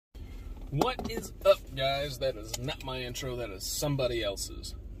What is up, guys? That is not my intro, that is somebody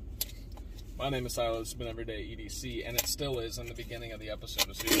else's. My name is Silas, it's been Everyday EDC, and it still is in the beginning of the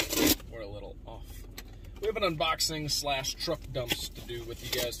episode, so we're a little off. We have an unboxing slash truck dumps to do with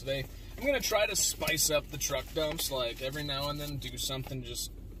you guys today. I'm going to try to spice up the truck dumps, like every now and then do something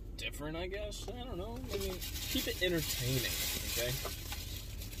just different, I guess. I don't know, maybe keep it entertaining, okay?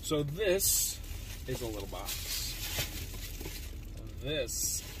 So this is a little box.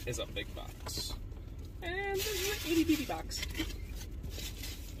 This is a big box. And this is an itty bitty box.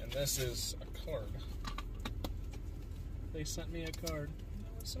 And this is a card. They sent me a card.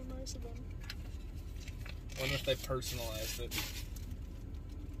 That was so nice of them. Wonder if they personalized it.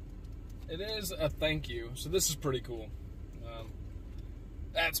 It is a thank you, so this is pretty cool.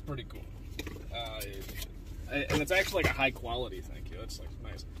 That's pretty cool. And it's actually like a high quality thank you. That's like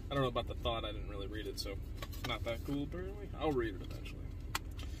nice. I don't know about the thought, I didn't really read it, so not that cool apparently. I'll read it eventually.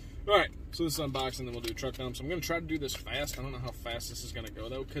 Alright, so this is unboxing, then we'll do truck dumps. I'm going to try to do this fast. I don't know how fast this is going to go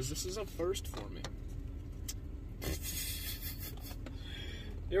though, because this is a first for me.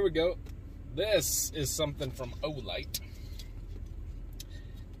 Here we go. This is something from OLights.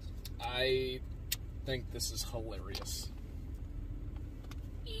 I think this is hilarious.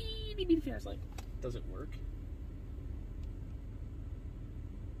 Does it work?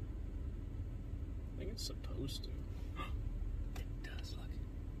 I think it's supposed to. It does, look.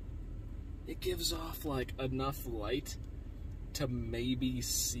 It gives off like enough light to maybe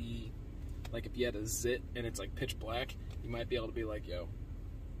see, like if you had a zit and it's like pitch black, you might be able to be like, yo,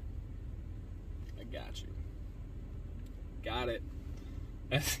 I got you. Got it.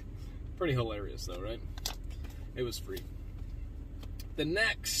 Pretty hilarious though, right? It was free. The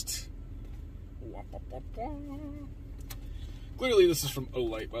next. Clearly this is from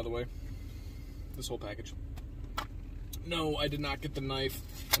OLights, by the way. This whole package. No, I did not get the knife.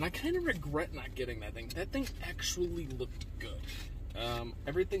 And I kind of regret not getting that thing. That thing actually looked good.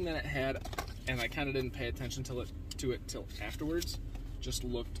 Everything that it had, and I kind of didn't pay attention to it till afterwards, just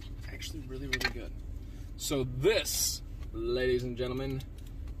looked actually really, really good. So this, ladies and gentlemen,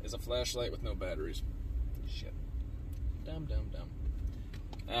 is a flashlight with no batteries. Shit. Dumb.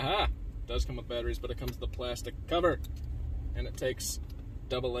 Aha! It does come with batteries, but it comes with a plastic cover. And it takes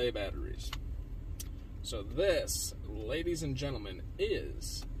AA batteries. So this, ladies and gentlemen,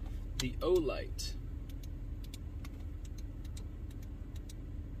 is the OLights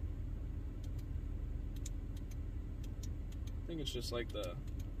I think it's just like the...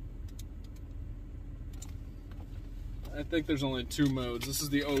 I think there's only two modes. This is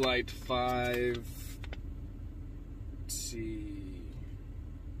the OLights 5T.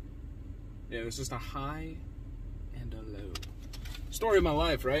 Yeah, there's just a high and a low. Story of my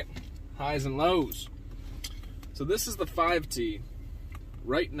life, right? Highs and lows. So this is the 5T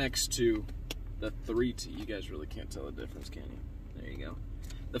right next to the 3T. You guys really can't tell the difference, can you? There you go.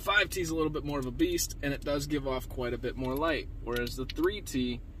 The 5T is a little bit more of a beast, and it does give off quite a bit more light. Whereas the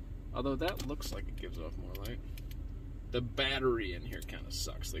 3T, although that looks like it gives off more light, the battery in here kind of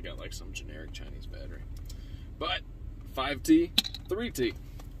sucks. They got like some generic Chinese battery. But 5T, 3T.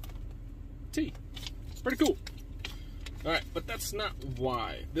 T. Pretty cool. Alright, but that's not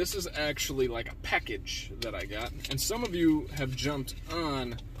why. This is actually like a package that I got. And some of you have jumped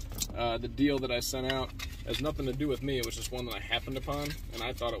on the deal that I sent out. It has nothing to do with me. It was just one that I happened upon, and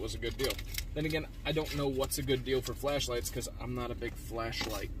I thought it was a good deal. Then again, I don't know what's a good deal for flashlights because I'm not a big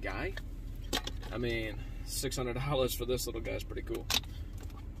flashlight guy. I mean, $600 for this little guy is pretty cool.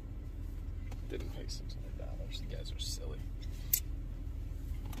 Didn't pay $600. You guys are silly.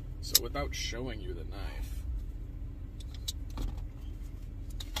 So without showing you the knife,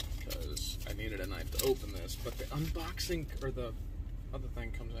 because I needed a knife to open this, but the unboxing, or the other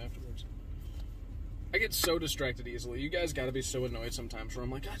thing comes afterwards. I get so distracted easily. You guys gotta be so annoyed sometimes where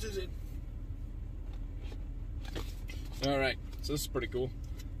I'm like, Alright, so this is pretty cool.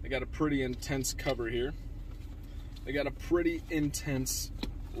 They got a pretty intense cover here. They got a pretty intense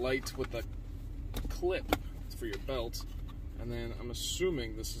light with a clip for your belt. And then I'm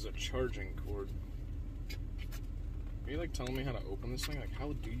assuming this is a charging cord. Are you like telling me how to open this thing? Like,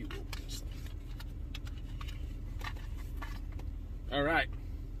 how do you open this thing? Alright.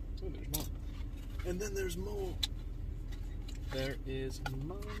 Oh, there's more. And then there's more. There is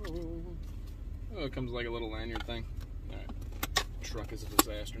more. Oh, it comes like a little lanyard thing. Alright. Truck is a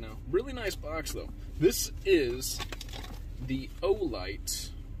disaster now. Really nice box though. This is the OLights.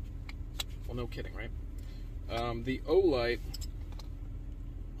 Well, no kidding, right? The OLights,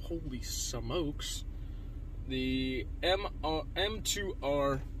 holy smokes, the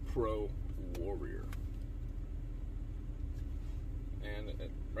M2R Pro Warrior. And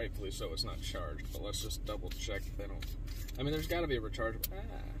rightfully so, it's not charged, but let's just double check they don't. I mean, there's got to be a rechargeable.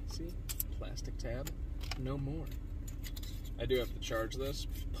 See? Plastic tab. No more. I do have to charge this,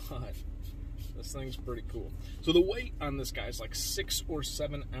 but this thing's pretty cool. So the weight on this guy is like 6 or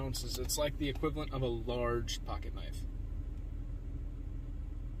 7 ounces. It's like the equivalent of a large pocket knife.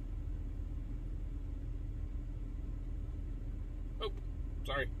 Oh,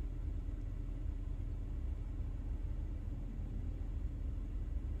 sorry.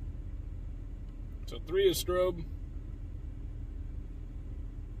 So 3 is strobe.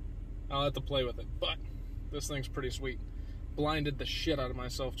 I'll have to play with it, but this thing's pretty sweet. Blinded the shit out of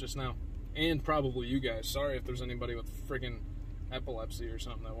myself just now. And probably you guys. Sorry if there's anybody with friggin' epilepsy or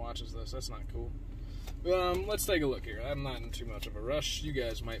something that watches this. That's not cool. Let's take a look here. I'm not in too much of a rush. You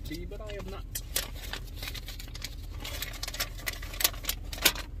guys might be, but I am not.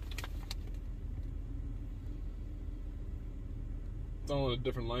 It's all in a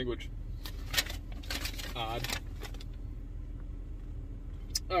different language. Odd.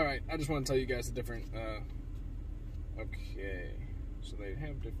 Alright, I just want to tell you guys the different, okay, so they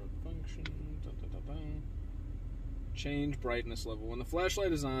have different functions. Change brightness level. When the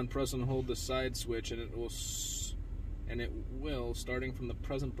flashlight is on, press and hold the side switch, and it will, starting from the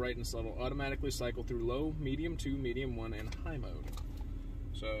present brightness level, automatically cycle through low, medium 2, medium 1, and high mode.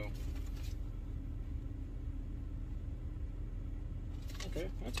 So, okay,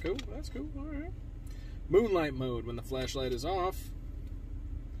 that's cool, alright. Moonlight mode. When the flashlight is off,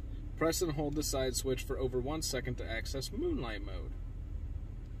 press and hold the side switch for over 1 second to access moonlight mode.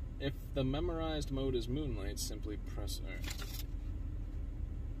 If the memorized mode is moonlight, simply press R.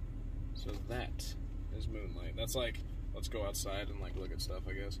 So that is moonlight. That's like, let's go outside and like look at stuff,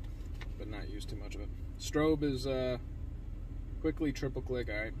 I guess, but not use too much of it. Strobe is quickly triple click.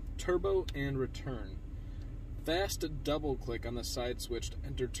 Alright. Turbo and return. Fast double click on the side switch to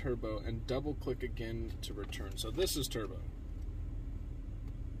enter turbo and double click again to return. So this is turbo.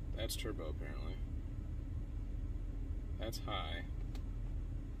 That's turbo apparently. That's high.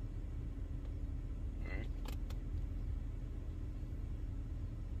 Alright.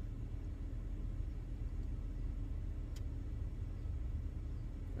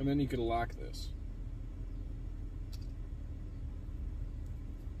 And then you could lock this.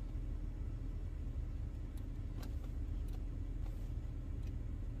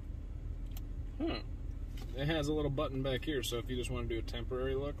 Huh. It has a little button back here, so if you just want to do a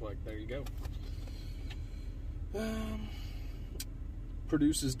temporary look, like, there you go.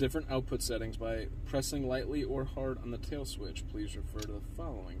 Produces different output settings by pressing lightly or hard on the tail switch. Please refer to the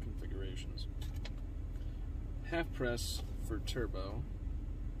following configurations. Half press for turbo.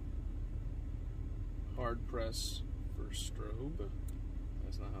 Hard press for strobe.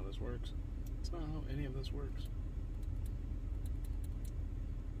 That's not how this works. That's not how any of this works.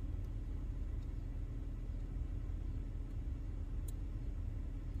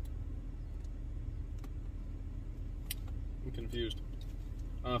 I'm confused.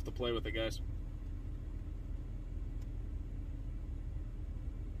 I'll have to play with it, guys.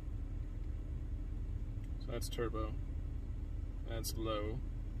 So that's turbo. That's low.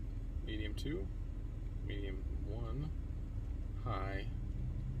 Medium 2. Medium 1. High.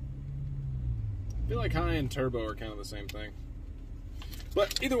 I feel like high and turbo are kind of the same thing.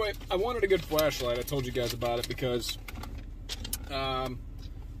 But either way, I wanted a good flashlight. I told you guys about it because,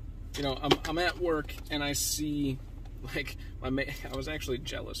 you know, I'm at work and I see, like, I was actually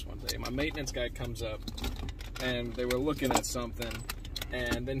jealous one day. My maintenance guy comes up and they were looking at something,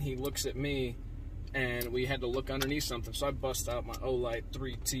 and then he looks at me and we had to look underneath something. So I bust out my OLight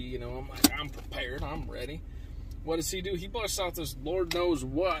 3T, you know, I'm like, I'm prepared, I'm ready. What does he do? He busts out this Lord knows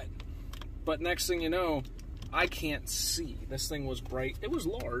what. But next thing you know, I can't see. This thing was bright. It was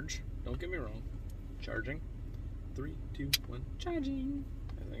large. Don't get me wrong. Charging. 3, 2, 1. Charging.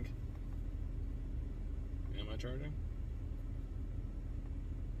 I think. Am I charging?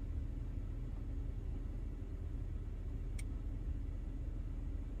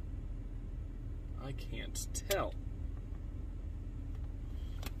 I can't tell.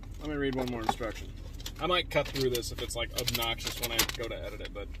 Let me read one more instruction. I might cut through this if it's like obnoxious when I go to edit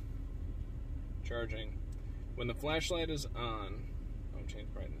it, but charging. When the flashlight is on, oh,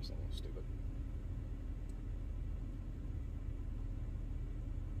 change brightness, a little stupid.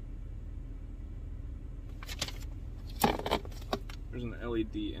 There's an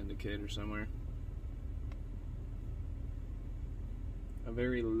LED indicator somewhere. A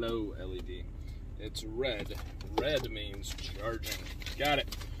very low LED. It's red. Red means charging. Got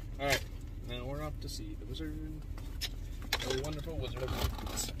it. Alright, now we're off to see the wizard. Oh, wonderful Wizard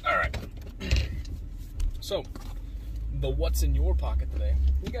of Oz. Alright. So, the what's in your pocket today.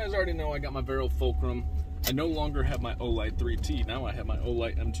 You guys already know I got my Vero Fulcrum. I no longer have my OLight 3T. Now I have my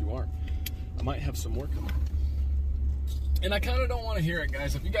OLight M2R. I might have some more coming. And I kind of don't want to hear it,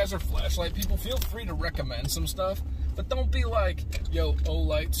 guys. If you guys are flashlight people, feel free to recommend some stuff. But don't be like, yo,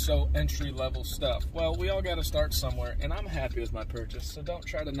 OLights, so entry-level stuff. Well, we all got to start somewhere, and I'm happy with my purchase, so don't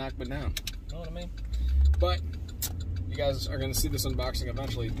try to knock me down. You know what I mean? But you guys are going to see this unboxing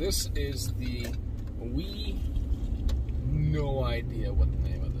eventually. This is the no idea what the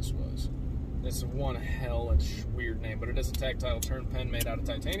name of this was. This is one hellish weird name, but it is a tactile turn pen made out of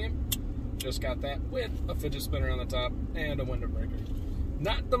titanium. Just got that with a fidget spinner on the top and a window breaker.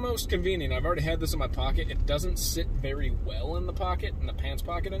 Not the most convenient. I've already had this in my pocket. It doesn't sit very well in the pocket, in the pants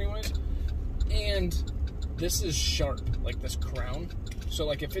pocket anyways. And this is sharp, like this crown. So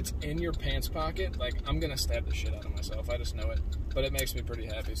like if it's in your pants pocket, like I'm gonna stab the shit out of myself. I just know it. But it makes me pretty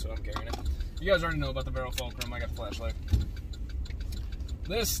happy, so I'm carrying it. You guys already know about the Vero Fulcrum. I got a flashlight.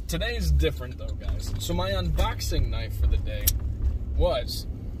 Today's different though, guys. So my unboxing knife for the day was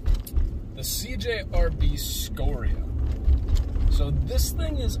the CJRB Scoria. So this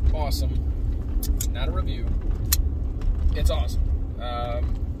thing is awesome. Not a review. It's awesome.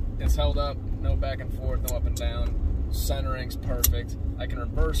 It's held up, no back and forth, no up and down. Centering's perfect. I can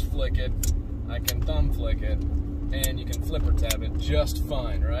reverse flick it, I can thumb flick it, and you can flipper tab it just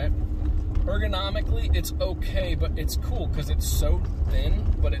fine, right? Ergonomically, it's okay, but it's cool because it's so thin,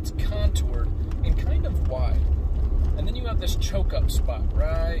 but it's contoured and kind of wide. And then you have this choke up spot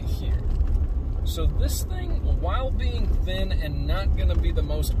right here. So this thing, while being thin and not going to be the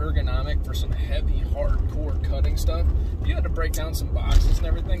most ergonomic for some heavy, hardcore cutting stuff, if you had to break down some boxes and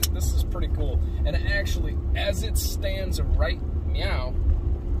everything, this is pretty cool. And actually, as it stands right meow,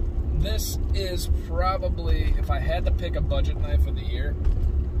 this is probably, if I had to pick a budget knife of the year,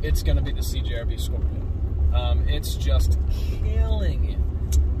 it's going to be the CJRB Scoria. It's just killing it.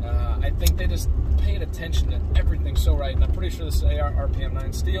 I think they just paid attention to everything so right, and I'm pretty sure this is AR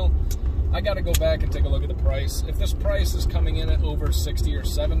RPM9 steel. I got to go back and take a look at the price. If this price is coming in at over 60 or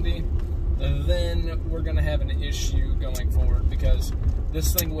 70, then we're going to have an issue going forward, because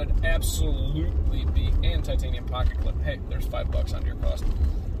this thing would absolutely be, and titanium pocket clip. Hey, there's $5 on your cost.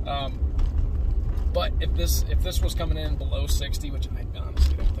 But if this was coming in below 60, which I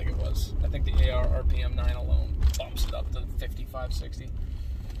honestly don't think it was, I think the AR RPM9 alone bumps it up to 55, 60.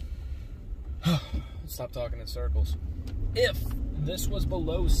 Stop talking in circles. If this was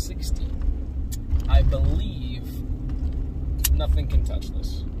below 60, I believe nothing can touch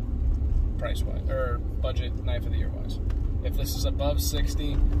this price-wise, or budget knife of the year-wise. If this is above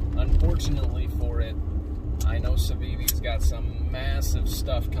 60, unfortunately for it, I know Civivi's got some massive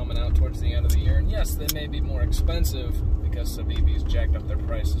stuff coming out towards the end of the year, and yes, they may be more expensive because Civivi's jacked up their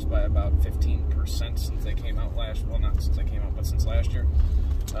prices by about 15% since they came out well, not since they came out, but since last year.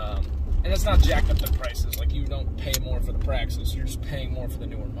 And it's not jacked up the prices, like you don't pay more for the Praxis, you're just paying more for the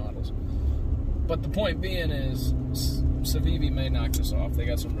newer models. But the point being is, Civivi may knock this off. They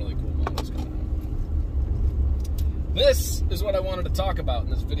got some really cool models coming out. This is what I wanted to talk about,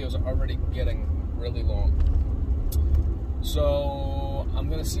 and this video is already getting really long. So I'm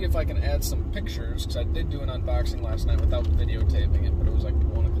going to see if I can add some pictures, because I did do an unboxing last night without videotaping it, but it was like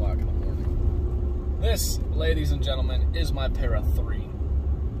 1 o'clock in the morning. This, ladies and gentlemen, is my Para 3.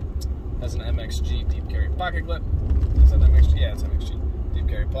 Has an MXG deep carry pocket clip. Is that MXG? Yeah, it's MXG. Deep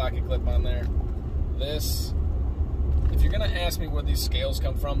carry pocket clip on there. This, if you're going to ask me where these scales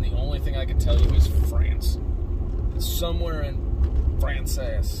come from, the only thing I can tell you is France. It's somewhere in France.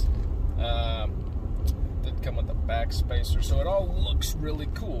 Did come with a back spacer, so it all looks really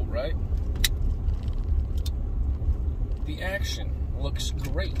cool, right? The action looks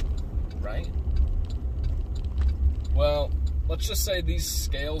great, right? Well, let's just say these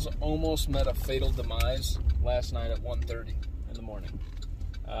scales almost met a fatal demise last night at 1:30 in the morning.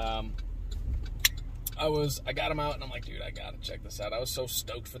 I got them out, and I'm like, dude, I gotta check this out. I was so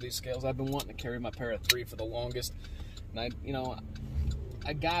stoked for these scales. I've been wanting to carry my Para 3 for the longest, and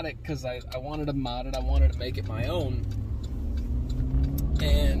I got it because I wanted to mod it. I wanted to make it my own,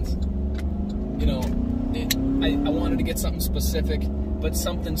 and I wanted to get something specific, but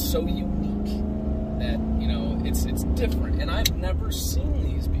something so unique that it's different, and I've never seen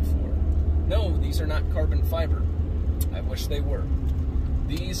these before. No, these are not carbon fiber. I wish they were.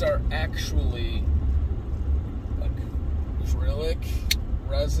 These are actually acrylic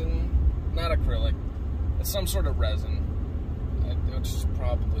resin, not acrylic. It's some sort of resin, which is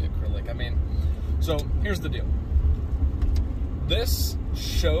probably acrylic. I mean, so here's the deal. This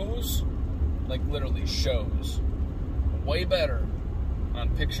shows, like literally shows, way better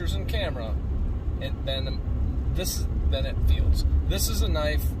on pictures and camera, and then than it feels. This is a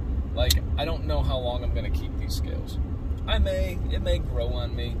knife, like, I don't know how long I'm going to keep these scales. It may grow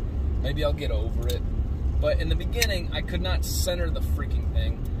on me. Maybe I'll get over it. But in the beginning, I could not center the freaking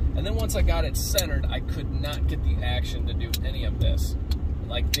thing. And then once I got it centered, I could not get the action to do any of this.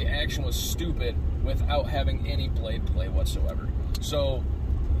 Like, the action was stupid without having any blade play whatsoever. So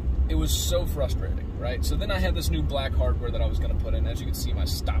it was so frustrating, right? So then I had this new black hardware that I was going to put in. As you can see, my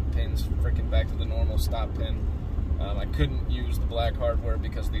stop pin's freaking back to the normal stop pin. I couldn't use the black hardware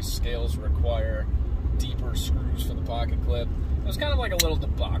because these scales require deeper screws for the pocket clip. It was kind of like a little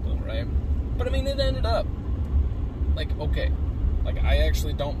debacle, right? But I mean, it ended up like, okay. Like, I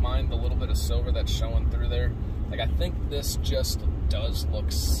actually don't mind the little bit of silver that's showing through there. Like, I think this just does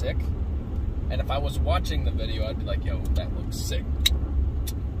look sick. And if I was watching the video, I'd be like, yo, that looks sick.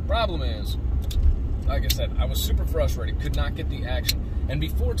 Problem is, like I said, I was super frustrated, could not get the action. And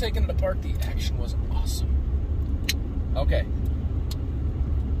before taking it apart, the action was awesome. Okay.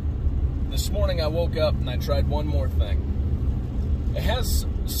 This morning I woke up and I tried one more thing. It has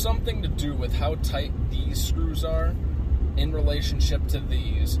something to do with how tight these screws are in relationship to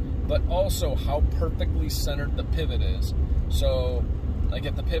these, but also how perfectly centered the pivot is. So, like,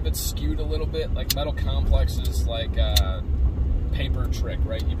 if the pivot's skewed a little bit, like metal complex is like a paper trick,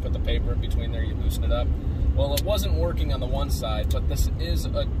 right? You put the paper in between there, you loosen it up. Well, it wasn't working on the one side, but this is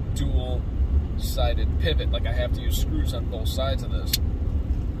a dual-sided pivot. Like, I have to use screws on both sides of this.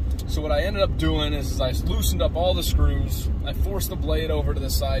 So what I ended up doing is I loosened up all the screws. I forced the blade over to the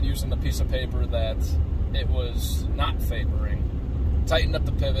side using the piece of paper that it was not favoring. Tightened up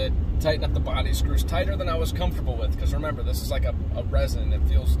the pivot, tightened up the body screws, tighter than I was comfortable with, because remember, this is like a resin. It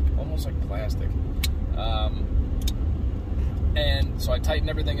feels almost like plastic. And so I tightened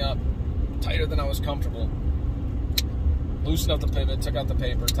everything up, tighter than I was comfortable. Loosened up the pivot, took out the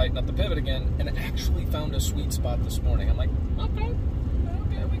paper, tightened up the pivot again, and it actually found a sweet spot this morning. I'm like, okay,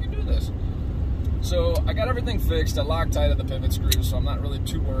 we can do this. So I got everything fixed. I Loctited the pivot screws, so I'm not really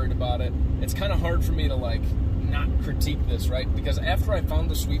too worried about it. It's kind of hard for me to, like, not critique this, right? Because after I found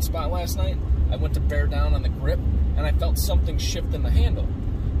the sweet spot last night, I went to bear down on the grip, and I felt something shift in the handle.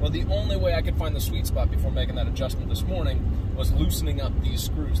 Well, the only way I could find the sweet spot before making that adjustment this morning was loosening up these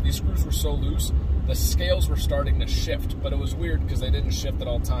screws. These screws were so loose, the scales were starting to shift, but it was weird because they didn't shift at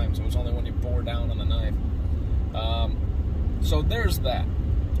all times. It was only when you bore down on the knife. So there's that.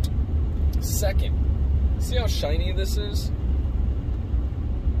 Second, see how shiny this is?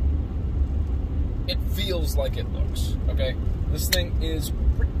 It feels like it looks, okay? This thing is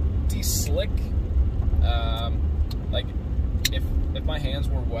pretty slick. Like, if my hands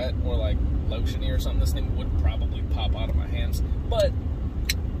were wet or like lotiony or something, this thing would probably pop out of my hands. But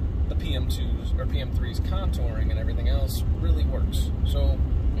the PM2's or PM3's contouring and everything else really works. So,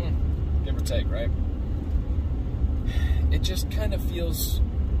 give or take, right? It just kind of feels.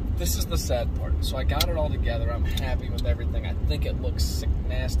 This is the sad part. So I got it all together. I'm happy with everything. I think it looks sick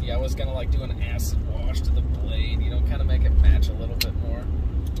nasty. I was gonna like do an acid wash to the blade, you know, kind of make it match a little bit more.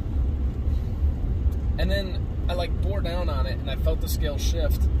 And then I like bore down on it, and I felt the scale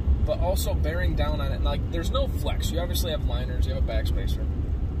shift, but also bearing down on it, and like there's no flex. You obviously have liners, you have a backspacer,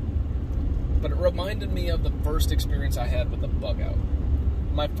 but it reminded me of the first experience I had with the bug out.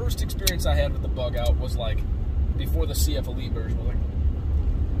 My first experience I had with the bug out was like before the CF Elite version. Was like,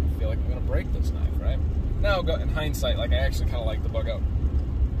 I feel like I'm gonna break this knife, right? Now, in hindsight, like I actually kind of like the bug out.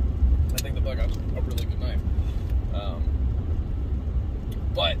 I think the bug out's a really good knife.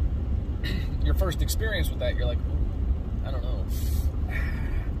 But your first experience with that, you're like, ooh, I don't know,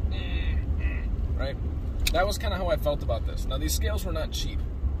 right? That was kind of how I felt about this. Now, these scales were not cheap,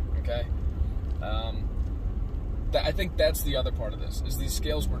 okay? I think that's the other part of this, is these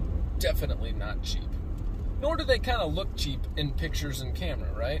scales were definitely not cheap. Nor do they kind of look cheap in pictures and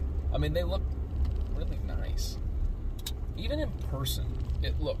camera, right? I mean, they look really nice. Even in person,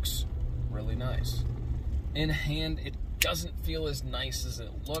 it looks really nice. In hand, it doesn't feel as nice as it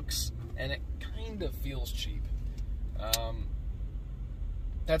looks, and it kind of feels cheap.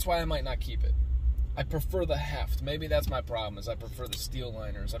 That's why I might not keep it. I prefer the heft. Maybe that's my problem, is I prefer the steel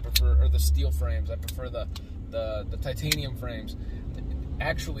liners. Or the steel frames. I prefer the titanium frames.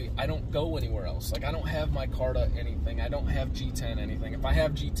 Actually, I don't go anywhere else. Like, I don't have micarta anything. I don't have G10 anything. If I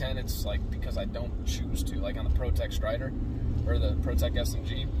have G10, it's like because I don't choose to. Like on the ProTech Strider or the ProTech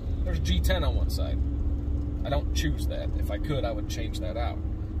SMG, there's G10 on one side. I don't choose that. If I could, I would change that out.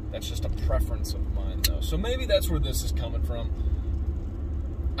 That's just a preference of mine, though. So maybe that's where this is coming from.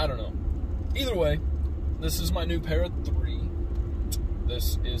 I don't know. Either way, this is my new pair of 3.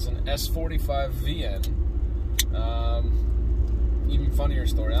 This is an S45 VN. even funnier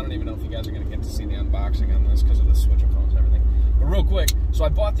story. I don't even know if you guys are going to get to see the unboxing on this because of the switcher phones and everything. But real quick, so I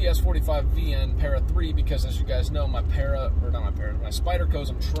bought the S45VN Para 3 because, as you guys know, my Spydercos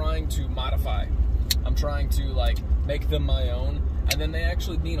I'm trying to modify. I'm trying to, like, make them my own, and then they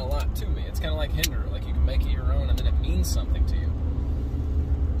actually mean a lot to me. It's kind of like Hinder. Like, you can make it your own, and then it means something to you.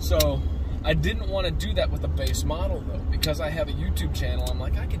 So I didn't want to do that with the base model, though, because I have a YouTube channel. I'm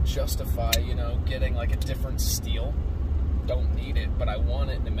like, I could justify, you know, getting, like, a different steel. Don't need it, but I want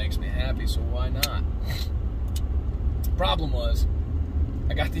it, and it makes me happy, so why not? Problem was,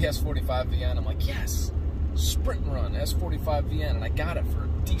 I got the S45VN. I'm like, yes, sprint run S45VN, and I got it for a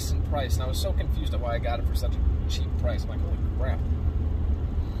decent price, and I was so confused at why I got it for such a cheap price. I'm like, holy crap.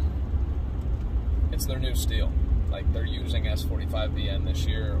 It's their new steel. Like, they're using S45VN this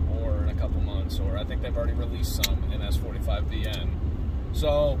year or in a couple months, or I think they've already released some in S45VN.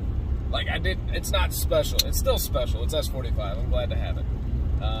 So, like, it's not special. It's still special. It's S45. I'm glad to have it.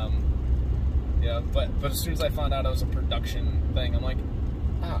 Yeah, but as soon as I found out it was a production thing, I'm like,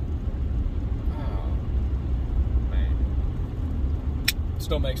 oh, man.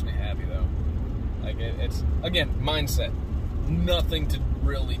 Still makes me happy, though. Like, it's, again, mindset. Nothing to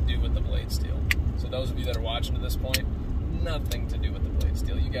really do with the blade steel. So those of you that are watching to this point, nothing to do with the blade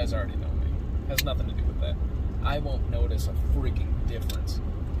steel. You guys already know me. Has nothing to do with that. I won't notice a freaking difference,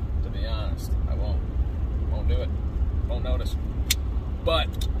 to be honest. I won't. Won't do it. Won't notice. But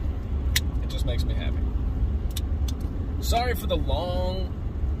it just makes me happy. Sorry for the long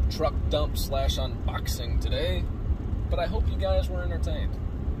truck dump / unboxing today, but I hope you guys were entertained.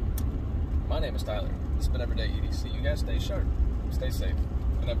 My name is Tyler. This has been Everyday EDC. You guys stay sharp, stay safe,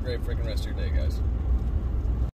 and have a great freaking rest of your day, guys.